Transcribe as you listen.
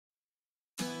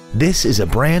This is a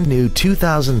brand new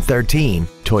 2013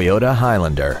 Toyota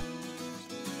Highlander.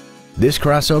 This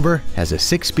crossover has a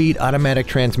 6-speed automatic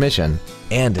transmission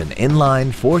and an inline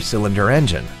 4-cylinder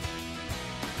engine.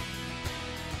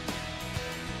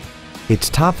 Its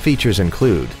top features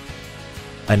include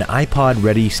an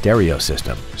iPod-ready stereo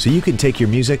system so you can take your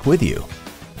music with you,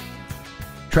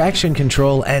 traction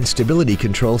control and stability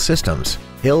control systems,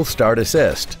 hill start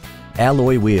assist,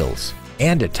 alloy wheels,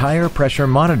 and a tire pressure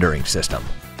monitoring system.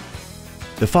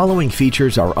 The following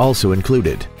features are also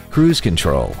included: cruise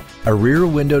control, a rear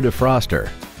window defroster,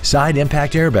 side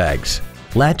impact airbags,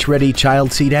 latch-ready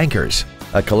child seat anchors,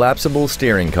 a collapsible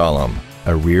steering column,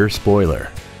 a rear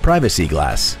spoiler, privacy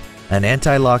glass, an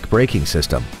anti-lock braking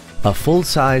system, a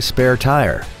full-size spare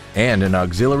tire, and an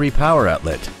auxiliary power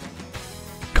outlet.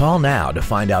 Call now to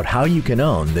find out how you can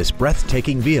own this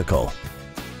breathtaking vehicle.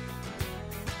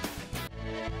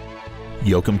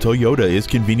 Yoakum Toyota is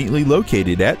conveniently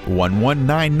located at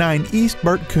 1199 East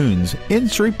Bert Coons in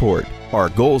Shreveport. Our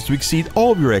goal is to exceed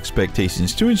all of your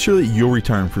expectations to ensure that you'll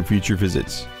return for future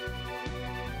visits.